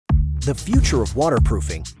The future of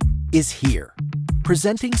waterproofing is here.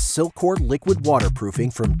 Presenting SILCOR Liquid Waterproofing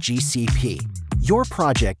from GCP. Your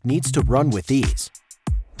project needs to run with ease.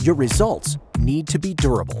 Your results need to be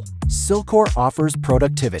durable. SILCOR offers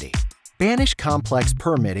productivity. Banish complex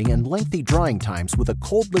permitting and lengthy drying times with a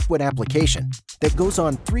cold liquid application that goes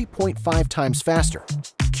on 3.5 times faster,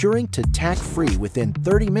 curing to tack-free within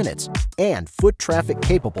 30 minutes and foot traffic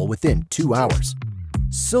capable within 2 hours.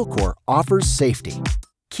 SILCOR offers safety.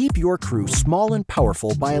 Keep your crew small and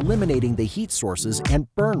powerful by eliminating the heat sources and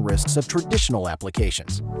burn risks of traditional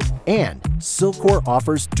applications. And SILCOR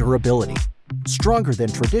offers durability. Stronger than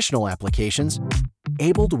traditional applications,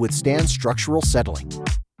 able to withstand structural settling.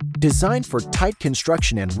 Designed for tight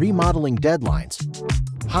construction and remodeling deadlines,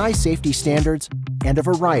 high safety standards, and a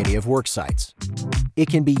variety of work sites. It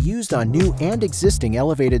can be used on new and existing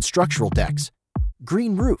elevated structural decks,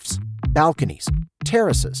 green roofs, balconies,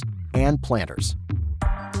 terraces, and planters.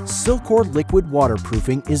 SILCOR Liquid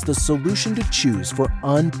Waterproofing is the solution to choose for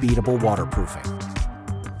unbeatable waterproofing.